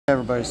Hey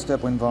everybody,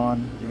 Stippling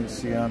Vaughn. You can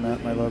see I'm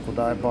at my local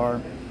dive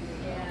bar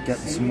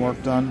getting some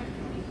work done.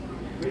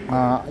 You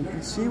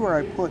can see where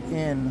I put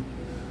in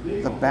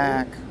the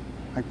back.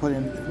 I put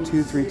in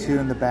 232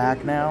 in the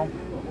back now.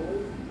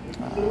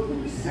 I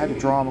had to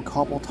draw him a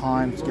couple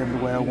times to get him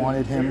the way I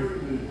wanted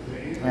him,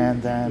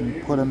 and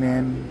then put him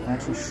in.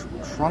 Actually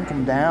shrunk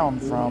him down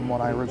from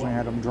what I originally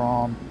had him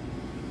drawn.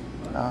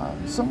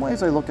 Some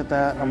ways I look at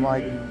that, I'm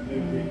like,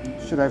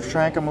 should I have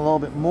shrank him a little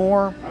bit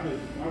more?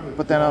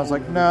 But then I was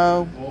like,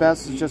 no,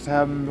 best is just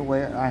have him the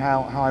way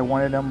how I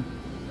wanted him.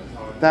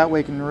 That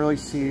way you can really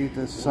see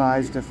the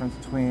size difference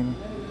between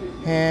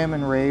him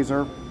and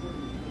Razor,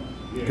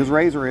 because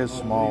Razor is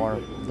smaller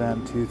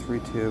than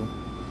 232.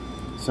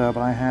 So,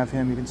 but I have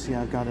him, you can see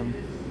I've got him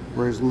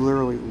where he's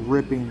literally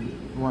ripping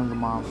one of the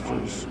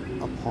monsters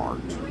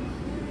apart.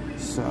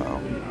 So,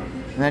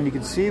 and then you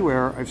can see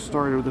where I've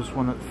started with this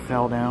one that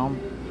fell down.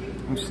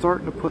 I'm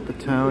starting to put the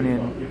tone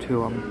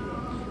into him.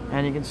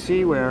 And you can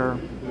see where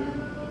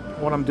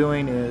what I'm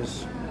doing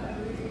is,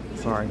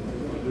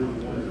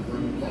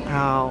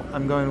 how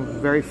I'm going with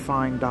very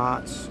fine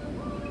dots.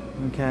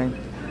 Okay,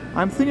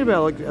 I'm thinking about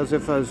it like as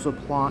if I was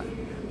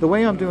applying. The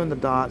way I'm doing the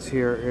dots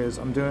here is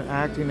I'm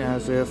acting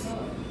as if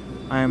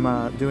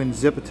I'm doing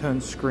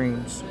zip-a-tone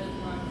screens,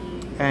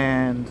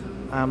 and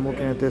I'm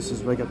looking at this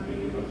as like a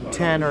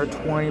 10 or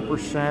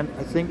 20%.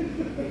 I think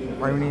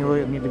I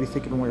really need to be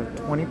thinking we're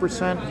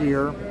 20%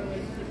 here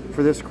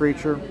for this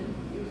creature.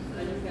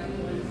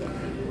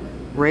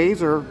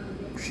 Razor,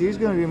 she's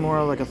going to be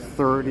more like a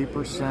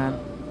 30%,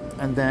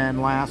 and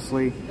then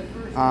lastly,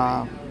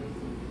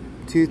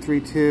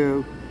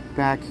 232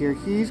 back here,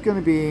 he's going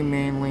to be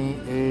mainly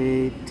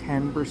a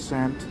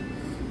 10%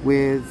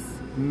 with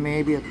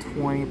maybe a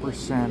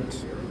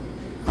 20%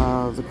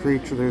 of the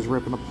creature that is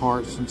ripping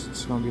apart, since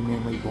it's going to be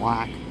mainly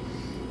black.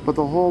 But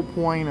the whole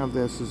point of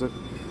this is that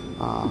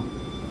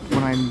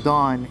when I'm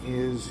done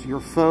is your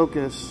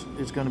focus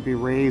is going to be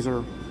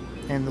Razor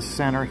in the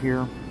center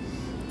here,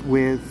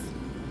 with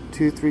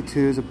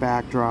 232 as a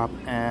backdrop,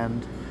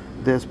 and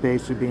this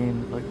basically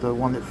being like the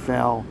one that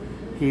fell.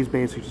 He's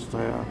basically just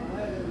a,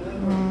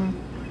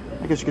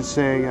 I guess you could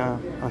say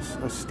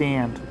a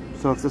stand.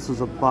 So if this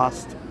is a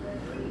bust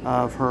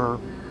of her,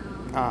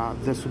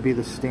 this would be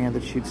the stand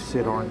that she'd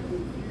sit on.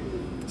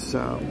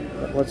 So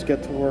let's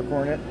get to work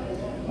on it.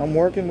 I'm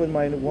working with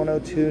my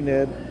 102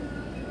 nib,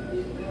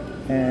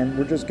 and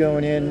we're just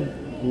going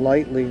in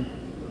lightly,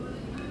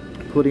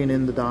 putting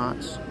in the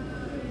dots.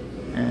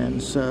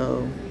 And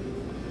so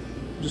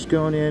just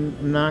going in,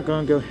 I'm not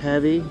going to go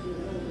heavy.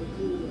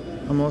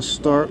 I'm going to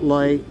start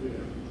light,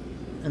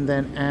 and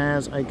then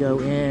as I go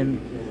in,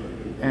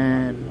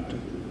 and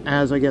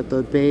as I get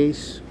the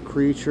base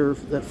creature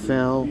that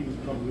fell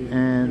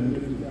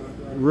and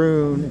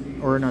rune,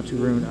 or not to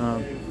rune,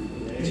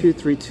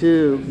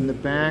 232 in the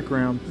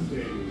background,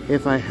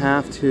 if I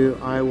have to,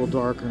 I will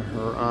darken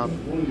her up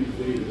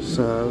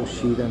so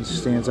she then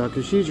stands out,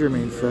 because she's your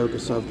main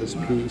focus of this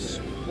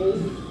piece.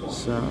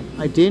 So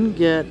I didn't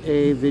get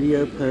a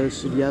video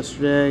posted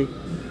yesterday.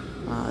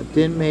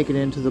 Didn't make it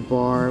into the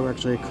bar.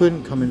 Actually, I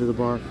couldn't come into the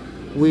bar.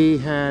 We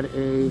had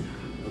a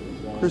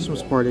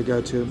Christmas party to go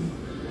to.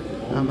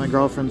 My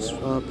girlfriend's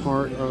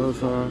part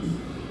of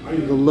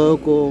the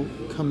local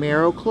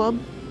Camaro club,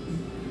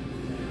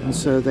 and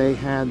so they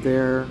had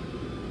their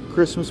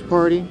Christmas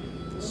party.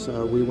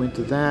 So we went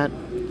to that.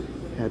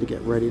 Had to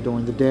get ready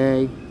during the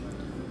day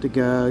to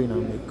go, you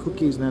know, make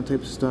cookies and that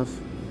type of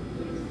stuff.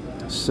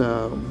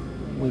 So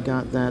we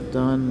got that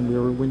done. We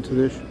went to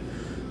this.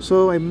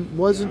 So I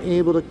wasn't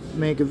able to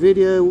make a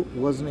video.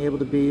 Wasn't able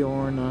to be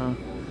on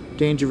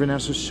Danger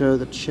Vanessa's show,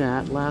 The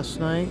Chat, last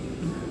night.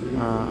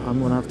 I'm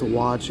gonna have to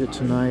watch it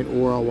tonight,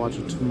 or I'll watch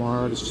it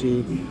tomorrow to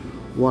see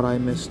what I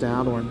missed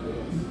out on.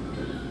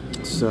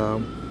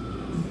 So,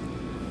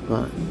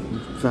 but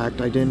in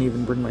fact, I didn't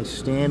even bring my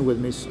stand with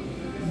me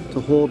to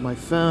hold my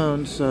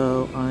phone,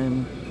 so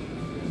I'm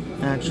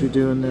actually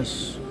doing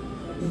this,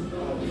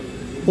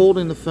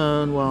 holding the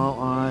phone while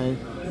I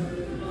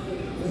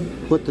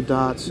put the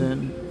dots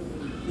in,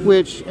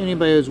 which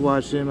anybody who's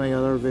watched any of my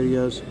other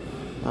videos,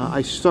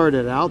 I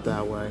started out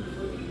that way,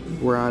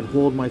 where I'd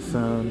hold my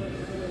phone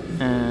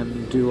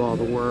and do all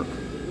the work.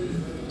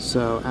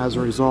 So as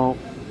a result,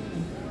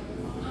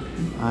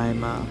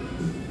 I'm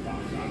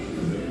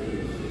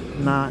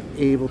not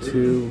able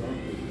to,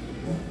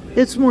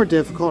 it's more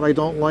difficult. I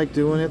don't like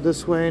doing it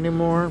this way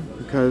anymore,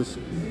 because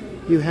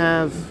you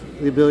have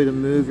the ability to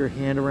move your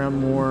hand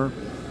around more,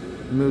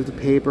 move the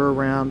paper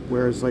around,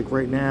 whereas like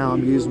right now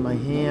I'm using my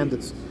hand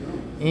that's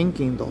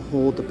inking to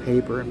hold the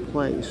paper in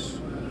place.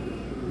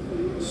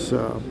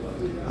 So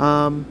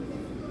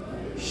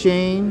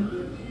Shane,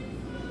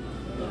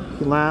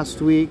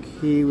 last week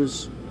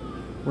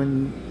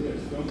when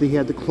he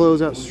had the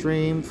closeout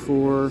stream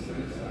for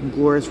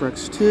Inglorious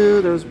Rex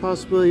 2, there was a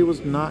possibility he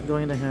was not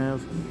going to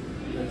have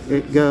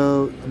it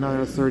go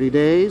another 30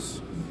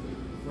 days,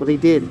 but he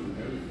did.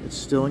 It's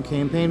still in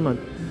campaign mode.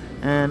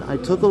 And I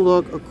took a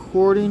look,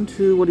 according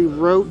to what he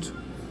wrote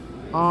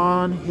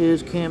on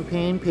his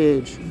campaign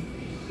page,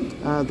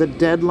 The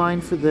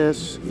deadline for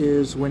this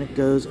is when it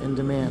goes in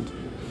demand.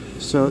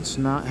 So it's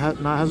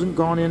hasn't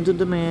gone into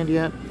demand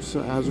yet.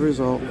 So as a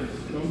result,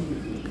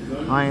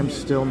 I am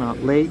still not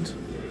late.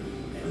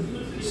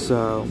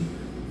 So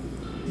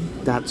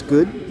that's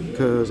good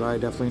because I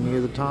definitely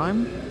needed the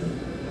time.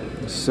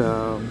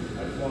 So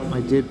I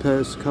did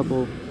post a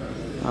couple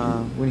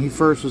when he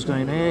first was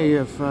going, hey,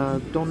 if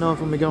don't know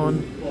if I'm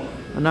going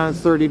another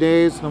 30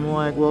 days. And I'm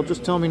like, well,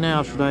 just tell me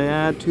now, should I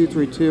add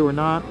 232 or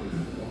not?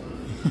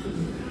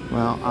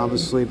 Well,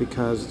 obviously,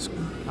 because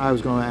I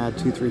was going to add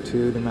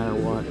 232 no matter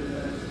what.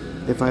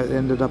 If I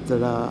ended up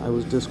that I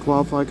was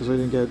disqualified because I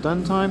didn't get it done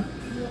in time,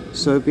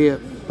 so be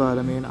it. But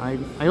I mean, I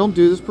don't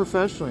do this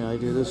professionally. I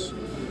do this.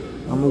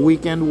 I'm a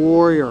weekend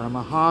warrior. I'm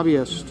a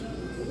hobbyist.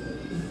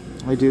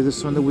 I do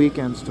this on the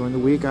weekends. During the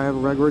week, I have a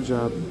regular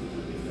job.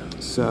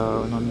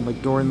 So, and I'm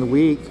like during the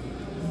week,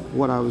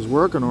 what I was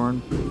working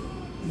on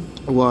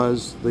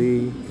was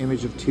the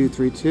image of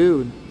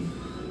 232.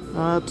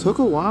 It took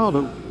a while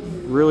to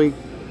really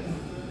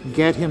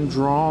get him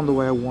drawn the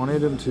way I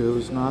wanted him to.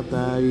 It's not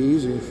that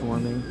easy for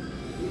me.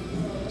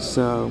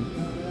 So,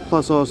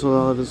 plus also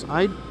all of this,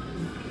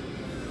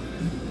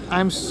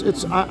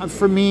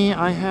 for me,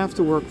 I have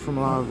to work from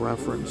a lot of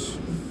reference.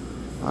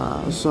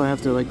 So I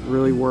have to like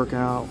really work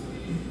out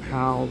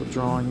how the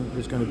drawing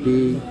is going to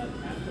be.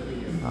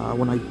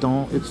 When I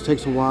don't, it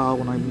takes a while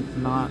when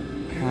I'm not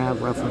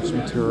have reference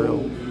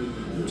material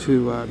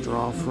to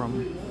draw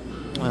from.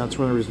 That's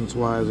one of the reasons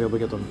why I was able to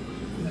get the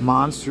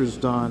monsters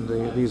done,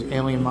 these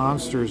alien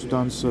monsters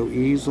done so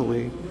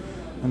easily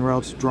and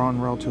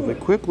drawn relatively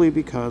quickly,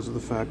 because of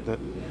the fact that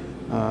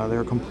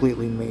they're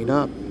completely made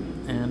up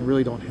and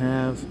really don't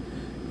have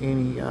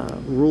any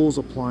rules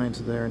applying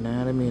to their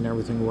anatomy and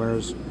everything,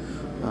 whereas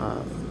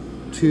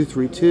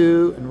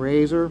 232 and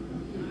Razor,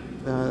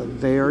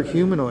 they are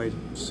humanoid,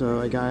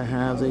 so I gotta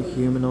have the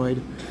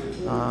humanoid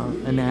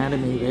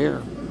anatomy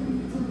there.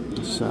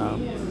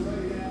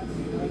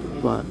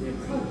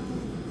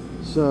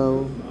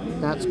 So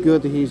that's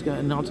good that he's got.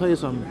 And I'll tell you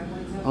something.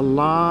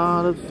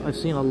 I've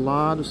seen a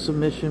lot of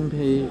submission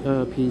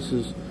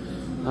pieces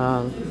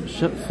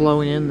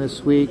flowing in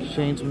this week.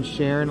 Shane's been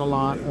sharing a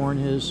lot on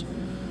his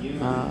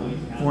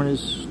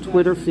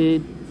Twitter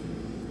feed,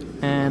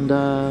 and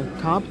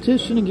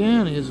competition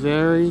again is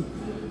very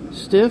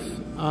stiff.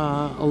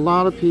 A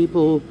lot of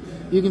people,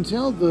 you can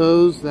tell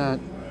those that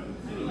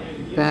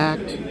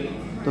backed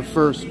the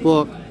first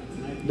book,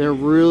 they're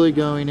really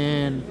going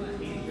in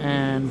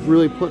and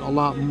really putting a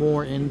lot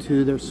more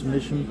into their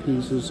submission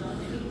pieces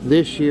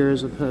this year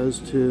as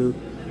opposed to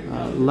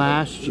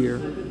last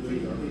year.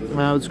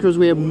 It's because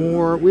we have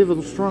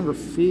a stronger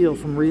feel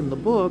from reading the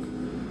book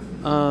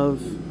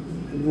of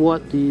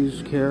what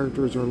these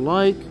characters are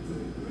like,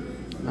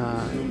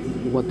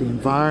 what the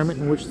environment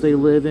in which they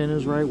live in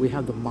is right. We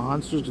have the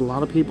monsters. A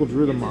lot of people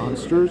drew the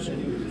monsters.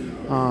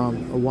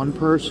 One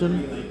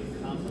person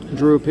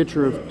drew a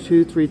picture of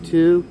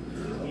 232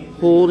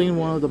 holding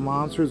one of the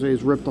monsters that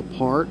he's ripped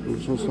apart,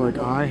 which looks like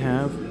I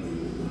have.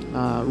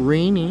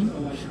 Rainey,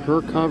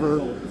 her cover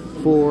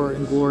for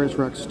Inglorious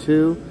Rex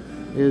 2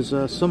 is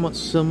somewhat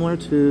similar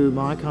to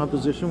my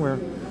composition, where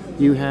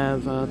you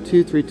have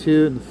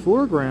 232 in the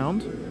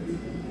foreground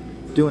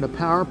doing a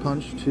power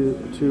punch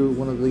to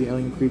one of the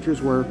alien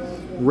creatures, where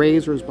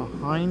Razor is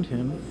behind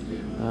him.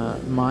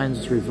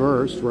 Mine's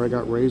reversed, where I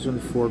got Razor in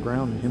the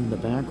foreground and him in the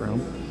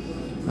background.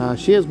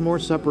 She has more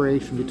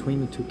separation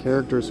between the two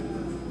characters.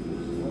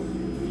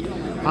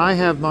 I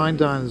have mine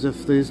done as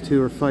if these two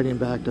are fighting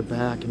back to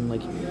back, and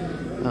like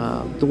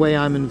the way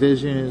I'm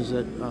envisioning is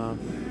that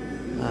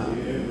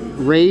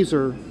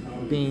Razor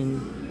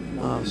being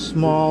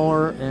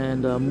smaller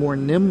and more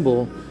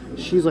nimble,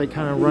 she's like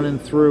kind of running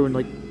through and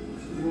like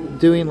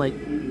doing like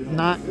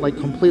not like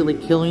completely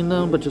killing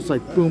them, but just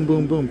like boom,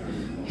 boom, boom,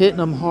 hitting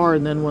them hard,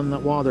 and then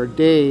while they're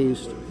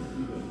dazed,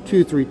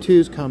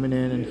 232's coming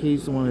in, and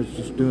he's the one who's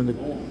just doing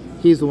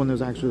he's the one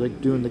who's actually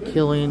like doing the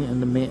killing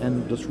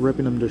and just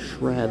ripping them to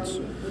shreds.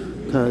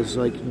 Because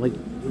like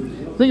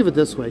think of it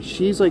this way,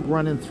 she's like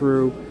running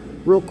through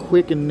real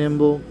quick and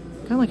nimble,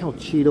 kind of like how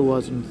Cheetah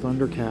was in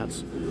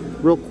Thundercats,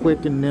 real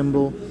quick and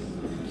nimble,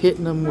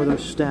 hitting them with her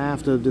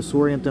staff to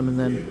disorient them, and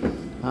then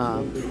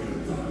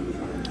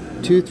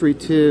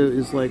 232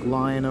 is like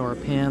Lion or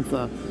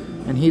Panther,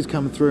 and he's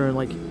coming through and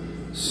like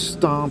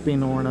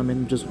stomping on them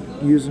and just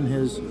using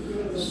his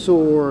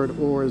sword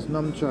or his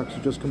nunchucks to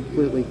just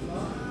completely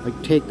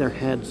like take their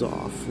heads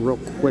off real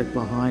quick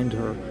behind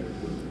her.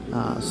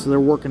 So they're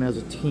working as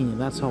a team.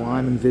 That's how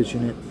I'm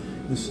envisioning it.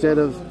 Instead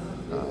of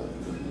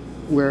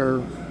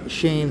where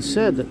Shane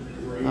said that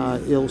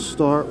it'll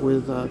start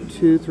with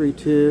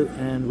 232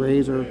 and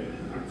Razor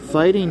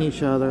fighting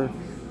each other,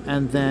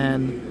 and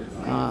then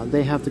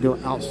they have to go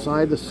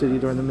outside the city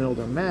during the middle of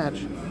their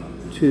match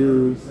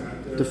to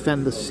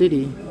defend the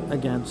city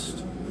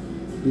against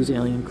these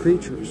alien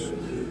creatures.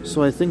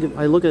 So I think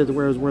I look at it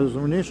whereas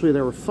initially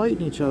they were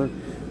fighting each other,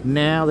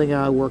 now they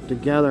gotta work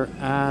together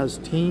as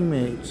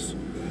teammates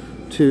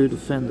to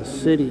defend the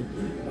city.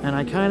 And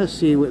I kind of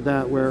see with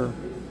that where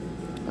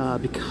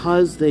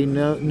because they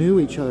knew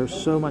each other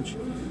so much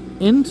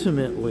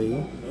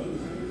intimately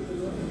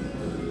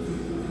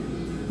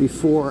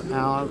before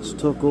Alex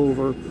took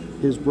over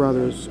his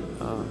brother's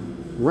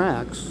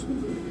Rex,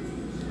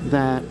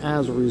 that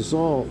as a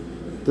result,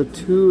 the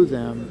two of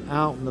them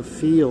out in the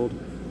field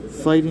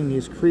fighting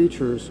these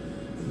creatures,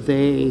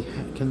 they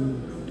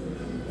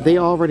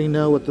already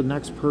know what the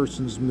next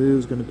person's move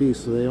is going to be,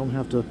 so they don't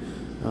have to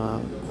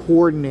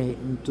coordinate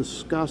and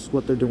discuss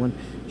what they're doing.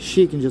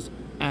 She can just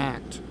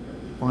act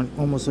on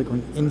almost like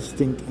on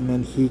instinct, and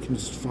then he can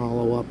just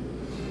follow up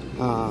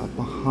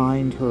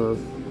behind her,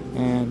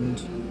 and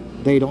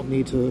they don't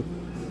need to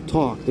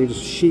talk.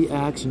 She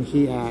acts and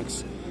he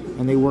acts,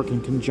 and they work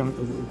in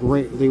conjunction.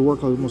 Great. They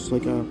work almost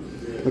like a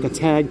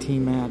tag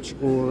team match,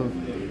 or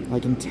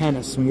like in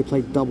tennis when you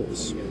play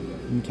doubles.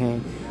 Okay,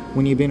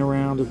 when you've been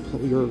around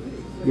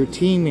your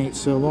teammates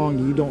so long,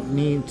 you don't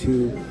need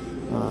to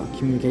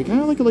communicate.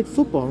 Kind of like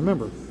football.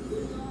 Remember,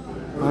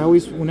 I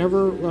always,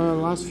 whenever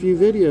last few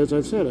videos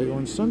I've said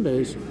on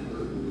Sundays,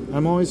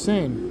 I'm always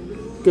saying,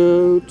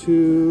 go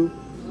to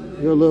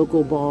your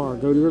local bar,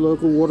 go to your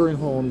local watering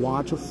hole and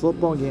watch a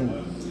football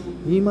game.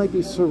 You might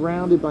be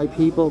surrounded by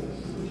people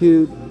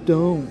who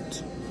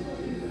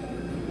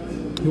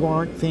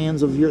aren't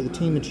fans of the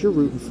team that you're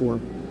rooting for,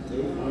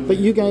 but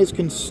you guys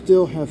can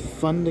still have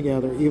fun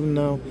together, even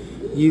though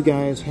you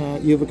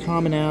have a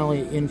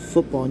commonality in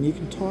football, and you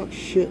can talk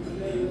shit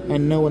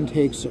and no one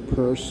takes it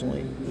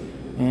personally.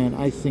 And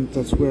I think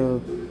that's where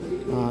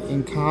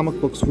in comic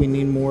books we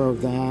need more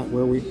of that,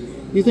 where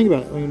you think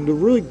about it, I mean, the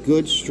really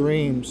good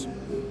streams,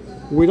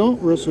 we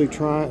don't really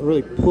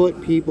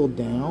put people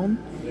down.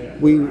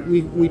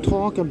 We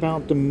talk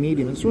about the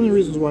medium. It's one of the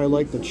reasons why I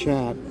like the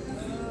chat,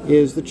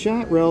 is the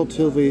chat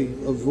relatively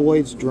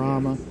avoids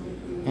drama,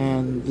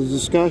 and the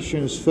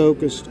discussion is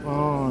focused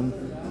on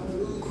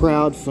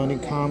crowdfunding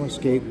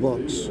Comicscape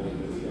books.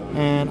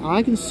 And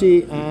I can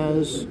see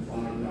as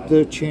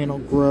the channel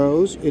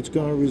grows, it's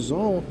going to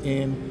result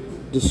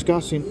in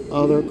discussing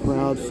other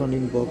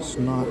crowdfunding books,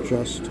 not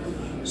just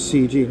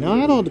CG. Now,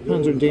 that all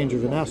depends on Danger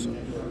Vanessa.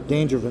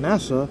 Danger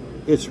Vanessa,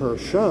 it's her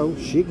show.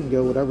 She can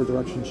go whatever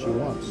direction she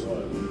wants.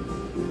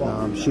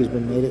 She's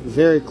made it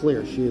very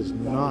clear she is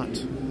not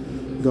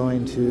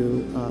going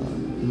to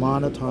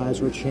monetize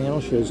her channel.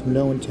 She has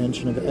no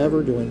intention of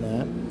ever doing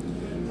that.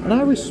 And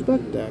I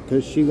respect that,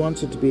 because she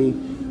wants it to be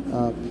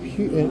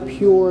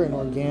pure and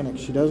organic.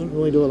 She doesn't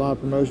really do a lot of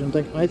promotion.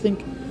 I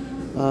think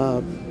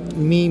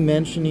me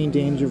mentioning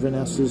Danger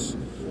Vanessa's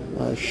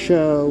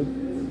show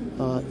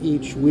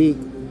each week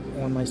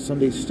on my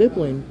Sunday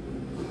Stippling,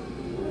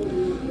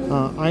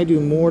 I do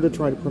more to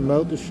try to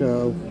promote the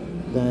show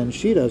than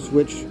she does,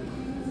 which,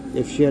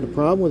 if she had a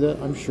problem with it,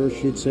 I'm sure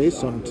she'd say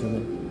something to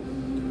me.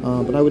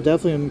 But I would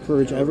definitely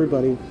encourage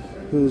everybody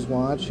who's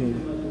watching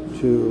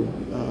to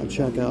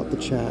check out the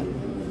chat.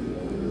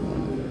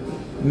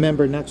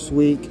 Remember, next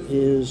week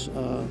is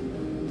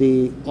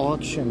the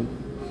auction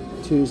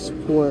to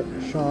support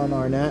Sean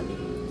Arnett.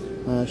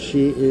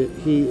 He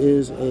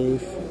is a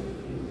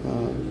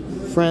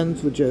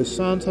friends with Joe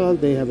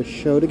Sontag. They have a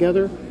show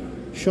together.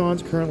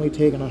 Sean's currently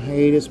taking a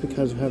hiatus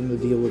because of having to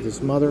deal with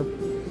his mother,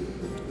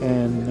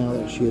 and now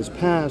that she has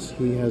passed,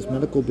 he has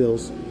medical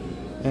bills.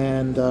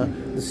 And the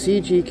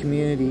CG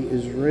community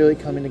is really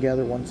coming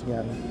together once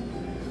again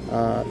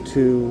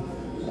to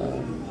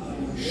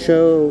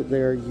show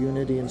their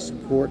unity and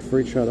support for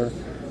each other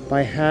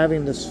by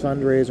having this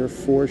fundraiser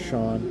for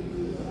Sean.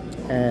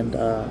 And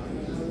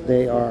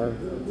they are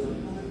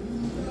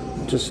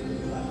just,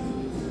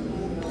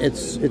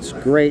 it's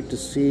great to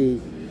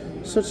see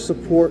such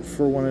support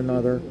for one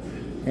another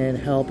and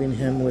helping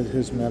him with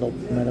his medical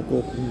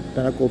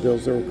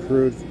bills that were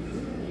accrued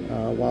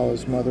while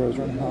his mother was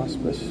in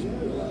hospice.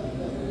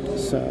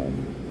 So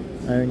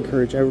I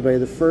encourage everybody.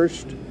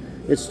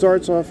 It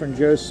starts off on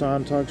Joe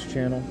Sontag's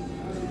channel,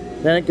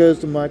 then it goes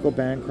to Michael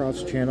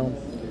Bancroft's channel,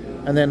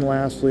 and then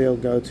lastly it'll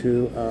go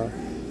to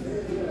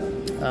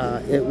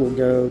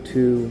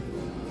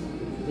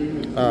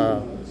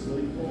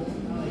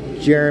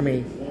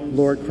Jeremy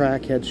Lord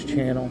Crackhead's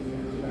channel.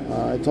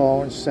 It's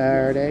all on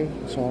Saturday.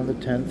 It's all on the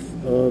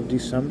 10th of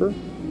December.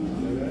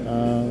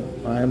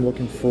 I'm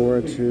looking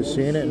forward to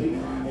seeing it.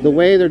 And the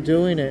way they're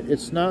doing it,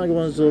 it's not like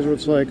one of those where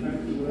it's like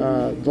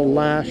the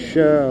last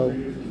show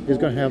is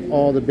going to have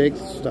all the big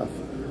stuff.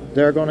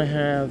 They're going to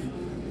have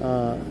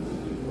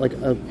like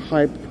a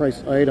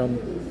high-priced item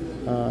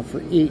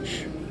for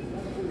each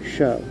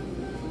show.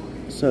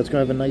 So it's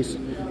going to have a nice...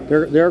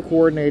 They're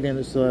coordinating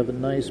it so they have a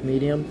nice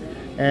medium.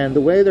 And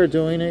the way they're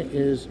doing it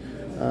is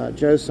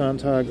Joe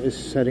Sontag is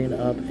setting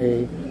up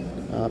a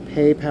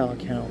PayPal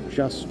account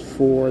just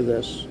for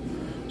this.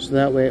 So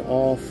that way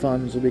all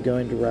funds will be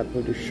going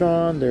directly to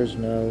Sean. There's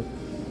no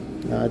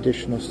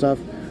additional stuff.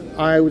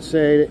 I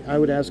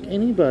would ask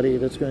anybody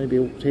that's going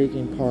to be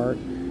taking part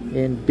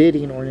in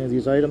bidding on any of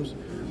these items,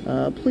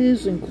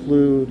 please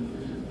include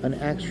an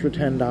extra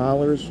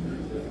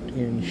 $10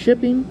 in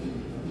shipping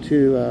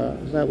to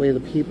that way the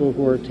people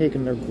who are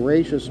taking their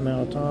gracious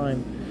amount of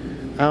time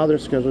out of their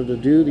schedule to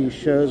do these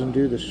shows and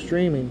do the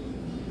streaming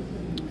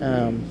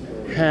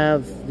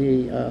have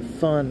the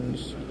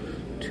funds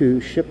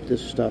to ship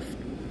this stuff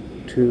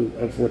to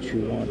of what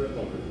you want.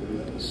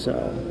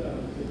 So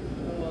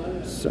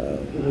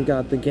we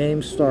got the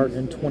game starting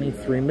in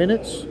 23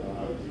 minutes.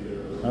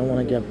 I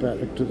want to get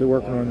back to the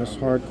working on this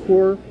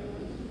hardcore.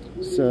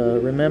 So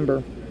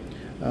remember,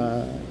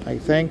 I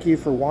thank you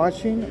for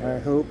watching. I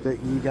hope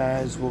that you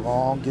guys will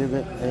all give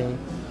it a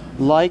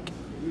like,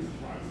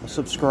 a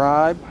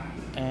subscribe,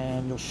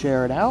 and you'll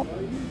share it out.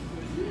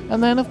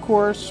 And then, of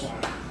course,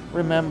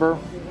 remember,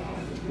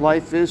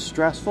 life is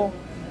stressful.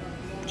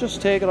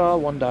 Just take it all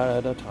one day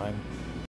at a time.